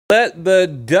Let the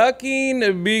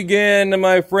ducking begin,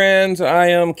 my friends. I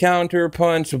am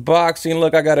Counterpunch Boxing.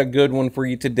 Look, I got a good one for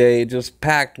you today, just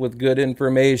packed with good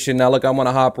information. Now, look, I want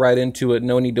to hop right into it.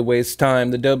 No need to waste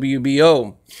time. The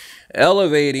WBO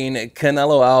elevating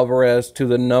Canelo Alvarez to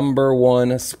the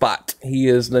 #1 spot. He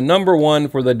is the #1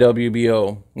 for the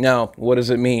WBO. Now, what does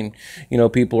it mean? You know,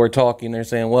 people are talking. They're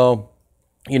saying, well,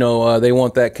 they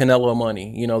want that Canelo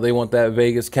money. They want that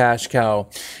Vegas cash cow.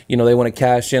 They want to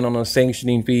cash in on those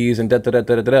sanctioning fees and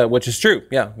da-da-da-da-da-da, which is true.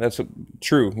 Yeah, that's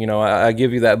true. I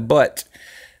give you that. But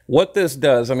what this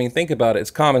does, I mean, think about it. It's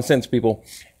common sense, people.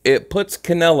 It puts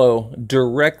Canelo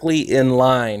directly in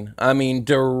line. I mean,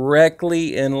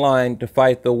 directly in line to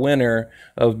fight the winner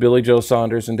of Billy Joe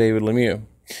Saunders and David Lemieux.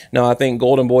 Now, I think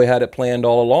Golden Boy had it planned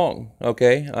all along,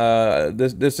 okay?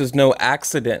 This is no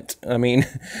accident. I mean,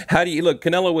 how do you look?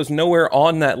 Canelo was nowhere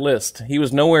on that list. He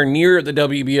was nowhere near the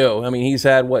WBO. I mean, he's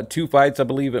had, what, 2 fights, I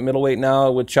believe, at middleweight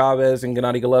now with Chavez and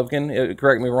Gennady Golovkin.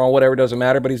 Correct me wrong, whatever, doesn't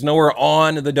matter. But he's nowhere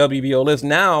on the WBO list.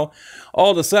 Now,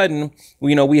 all of a sudden,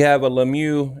 we have a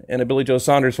Lemieux and a Billy Joe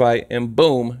Saunders fight, and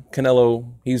boom, Canelo,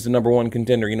 he's the #1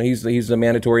 contender. He's the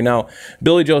mandatory. Now,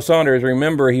 Billy Joe Saunders,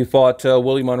 remember, he fought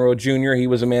Willie Monroe Jr., he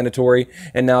was a mandatory,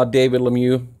 and now David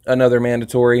Lemieux, another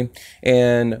mandatory,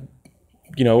 and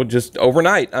just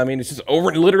overnight. I mean, it's just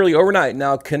literally overnight.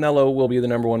 Now Canelo will be the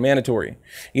 #1 mandatory.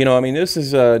 I mean, this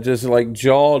is just like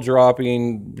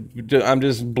jaw-dropping. I'm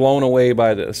just blown away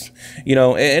by this.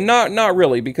 And not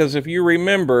really, because if you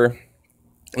remember,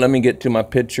 let me get to my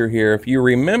picture here. If you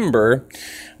remember,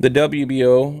 the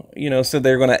WBO, said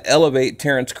they're going to elevate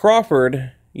Terrence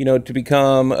Crawford, to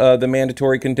become the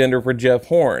mandatory contender for Jeff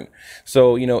Horn.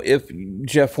 So, if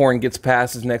Jeff Horn gets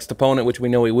past his next opponent, which we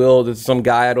know he will, there's some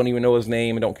guy, I don't even know his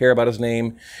name, I don't care about his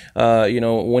name,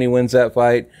 when he wins that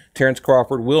fight, Terrence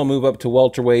Crawford will move up to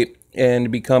welterweight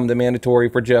and become the mandatory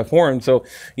for Jeff Horn. So,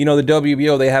 the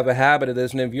WBO, they have a habit of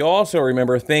this. And if you also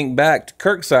remember, think back to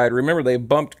Kirkside. Remember, they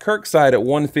bumped Kirkside at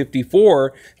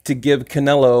 154 to give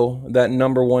Canelo that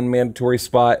 #1 mandatory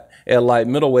spot at light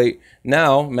middleweight.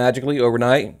 Now, magically,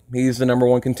 overnight, he's the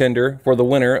 #1 contender for the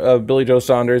winner of Billy Joe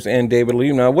Saunders and David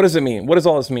Lemieux. Now, what does it mean? What does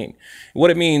all this mean? What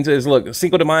it means is, look,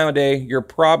 Cinco de Mayo Day, you're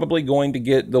probably going to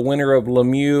get the winner of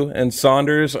Lemieux and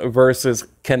Saunders versus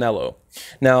Canelo.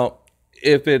 Now,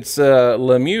 if it's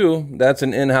Lemieux, that's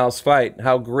an in-house fight.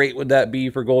 How great would that be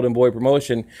for Golden Boy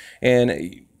Promotion?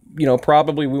 And,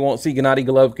 probably we won't see Gennady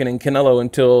Golovkin and Canelo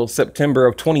until September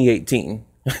of 2018.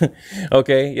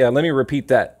 Okay, yeah, let me repeat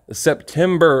that.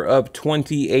 September of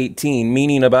 2018,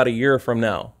 meaning about a year from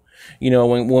now. When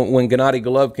Gennady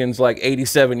Golovkin's like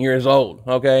 87 years old,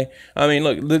 okay? I mean,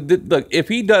 look, if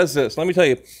he does this, let me tell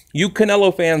you, you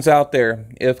Canelo fans out there,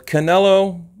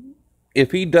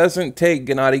 if he doesn't take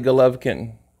Gennady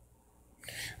Golovkin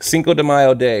Cinco de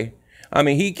Mayo Day, I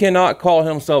mean, he cannot call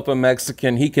himself a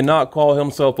Mexican. He cannot call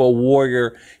himself a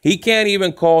warrior. He can't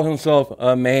even call himself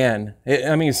a man.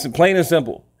 I mean, it's plain and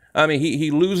simple. I mean,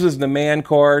 he loses the man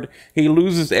card. He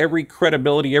loses every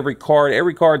credibility, every card.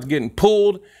 Every card's getting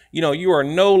pulled. You are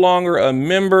no longer a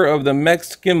member of the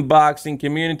Mexican boxing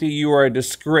community. You are a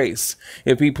disgrace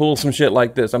if he pulls some shit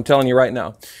like this. I'm telling you right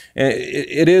now.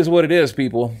 It is what it is,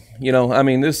 people. I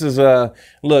mean, this is,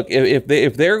 look,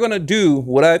 if they're going to do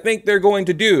what I think they're going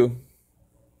to do,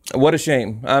 what a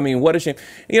shame. I mean, what a shame.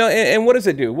 And what does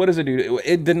it do? What does it do?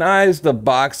 It denies the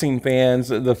boxing fans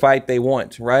the fight they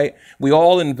want, right? We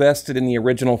all invested in the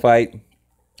original fight.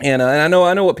 And I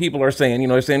know what people are saying.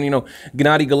 They're saying,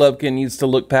 Gennady Golovkin needs to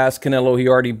look past Canelo. He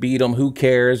already beat him. Who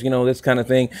cares? This kind of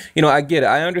thing. I get it.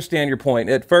 I understand your point.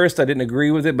 At first, I didn't agree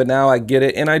with it, but now I get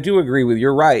it. And I do agree with you.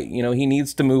 You're right. He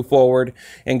needs to move forward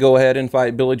and go ahead and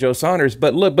fight Billy Joe Saunders.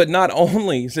 But look, but not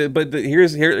only, but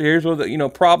here's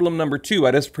what problem number 2.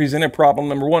 I just presented problem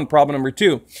number 1, problem number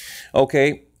 2.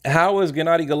 Okay. How is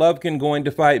Gennady Golovkin going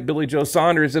to fight Billy Joe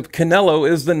Saunders if Canelo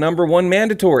is the #1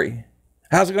 mandatory?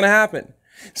 How's it going to happen?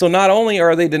 So not only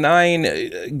are they denying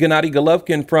Gennady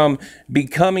Golovkin from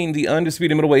becoming the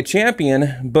undisputed middleweight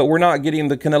champion, but we're not getting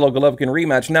the Canelo-Golovkin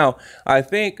rematch. Now, I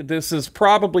think this is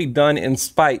probably done in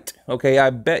spite. Okay,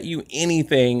 I bet you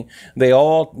anything they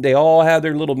all had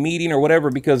their little meeting or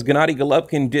whatever, because Gennady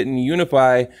Golovkin didn't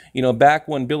unify. Back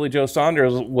when Billy Joe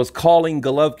Saunders was calling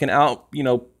Golovkin out,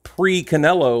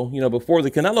 pre-Canelo, before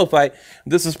the Canelo fight,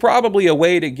 this is probably a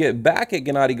way to get back at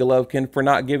Gennady Golovkin for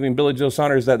not giving Billy Joe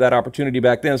Saunders that opportunity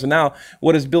back then. So now,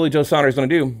 what is Billy Joe Saunders going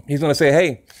to do? He's going to say,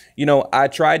 hey, I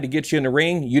tried to get you in the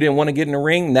ring. You didn't want to get in the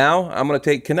ring. Now I'm going to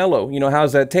take Canelo.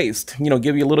 How's that taste?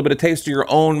 Give you a little bit of taste of your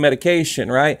own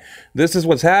medication, right? This is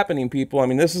what's happening, people. I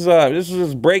mean, this is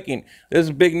just breaking. This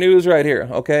is big news right here,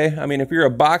 okay? I mean, if you're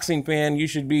a boxing fan, you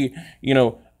should be,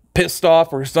 pissed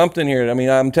off or something here. I mean,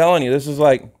 I'm telling you, this is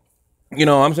like, you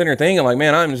know, I'm sitting here thinking like,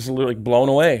 man, I'm just literally blown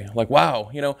away. Like, wow,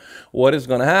 you know, what is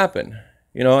going to happen?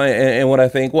 You know, and what I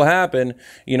think will happen,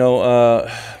 you know,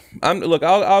 look,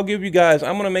 I'll give you guys,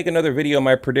 I'm going to make another video,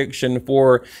 my prediction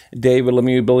for David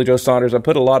Lemieux, Billy Joe Saunders. I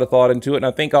put a lot of thought into it, and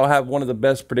I think I'll have one of the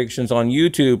best predictions on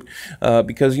YouTube,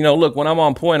 because, you know, look, when I'm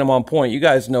on point, I'm on point. You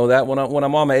guys know that. When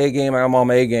I'm on my A game, I'm on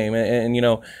my A game. And, you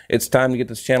know, it's time to get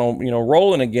this channel, you know,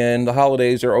 rolling again. The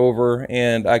holidays are over,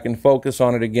 and I can focus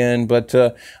on it again. But,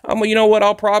 you know what,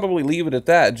 I'll probably leave it at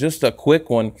that. Just a quick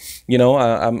one. You know,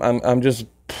 I'm just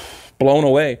blown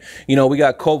away. You know, we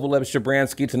got Kovalev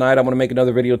Shabransky tonight. I'm going to make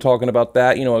another video talking about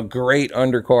that. You know, a great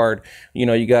undercard. You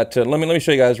know, you got let me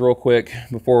show you guys real quick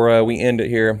before we end it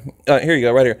here. Here you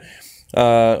go, right here.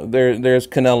 There's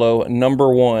Canelo,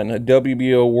 #1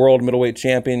 WBO world middleweight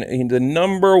champion, the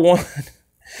 #1.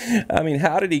 I mean,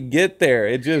 how did he get there?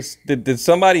 It just, did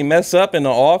somebody mess up in the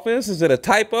office? Is it a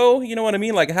typo? You know what I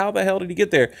mean? Like, how the hell did he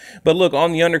get there? But look,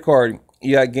 on the undercard,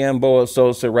 you got Gamboa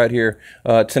Sosa right here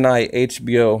tonight,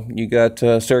 HBO. You got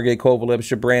Sergey Kovalev,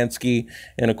 Shabransky,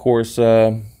 and of course,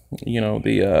 you know,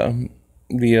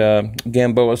 the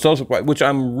Gamboa Sosa fight, which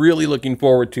I'm really looking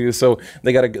forward to. So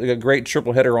they got a great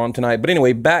triple header on tonight. But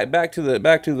anyway, back to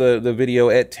the video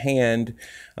at hand.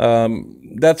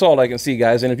 That's all I can see,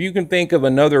 guys. And if you can think of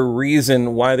another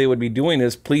reason why they would be doing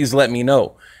this, please let me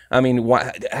know. I mean,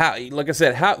 why? How? Like I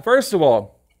said, how? First of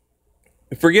all,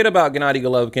 forget about Gennady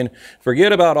Golovkin.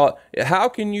 Forget about all. How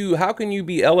can you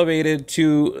be elevated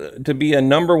to be a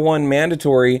 #1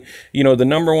 mandatory? You know, the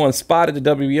 #1 spot at the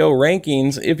WBO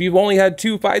rankings if you've only had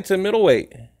 2 fights at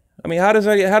middleweight. I mean, how does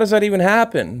that even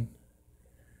happen?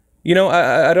 You know,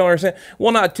 I don't understand.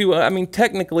 Well, not 2. I mean,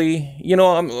 technically, you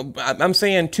know, I'm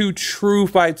saying 2 true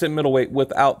fights at middleweight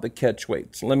without the catch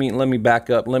weights. Let me back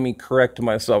up. Let me correct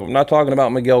myself. I'm not talking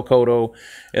about Miguel Cotto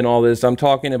and all this. I'm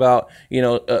talking about, you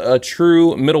know, a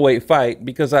true middleweight fight,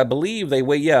 because I believe they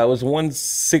weigh, yeah, it was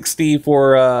 160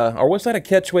 for or what's that, a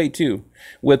catch weight too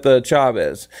with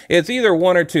Chavez. It's either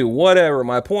 1 or 2, whatever.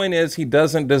 My point is, he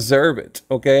doesn't deserve it.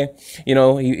 Okay, you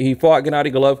know, he fought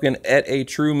Gennady Golovkin at a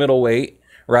true middleweight.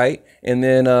 Right? And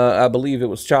then I believe it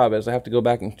was Chavez. I have to go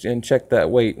back and check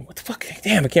that weight. What the fuck?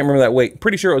 Damn, I can't remember that weight.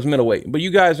 Pretty sure it was middleweight. But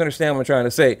you guys understand what I'm trying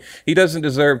to say. He doesn't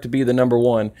deserve to be the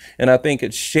 #1. And I think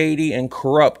it's shady and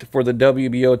corrupt for the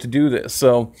WBO to do this.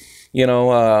 So, you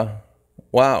know,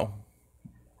 wow.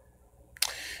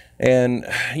 And,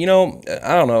 you know,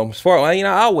 I don't know. As far, you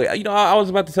know, I'll wait. You know, I was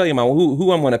about to tell you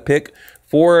who I'm going to pick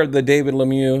for the David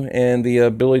Lemieux and the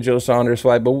Billy Joe Saunders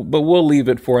fight, but we'll leave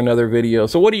it for another video.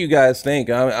 So what do you guys think?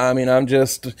 I mean,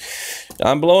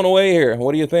 I'm blown away here.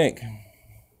 What do you think?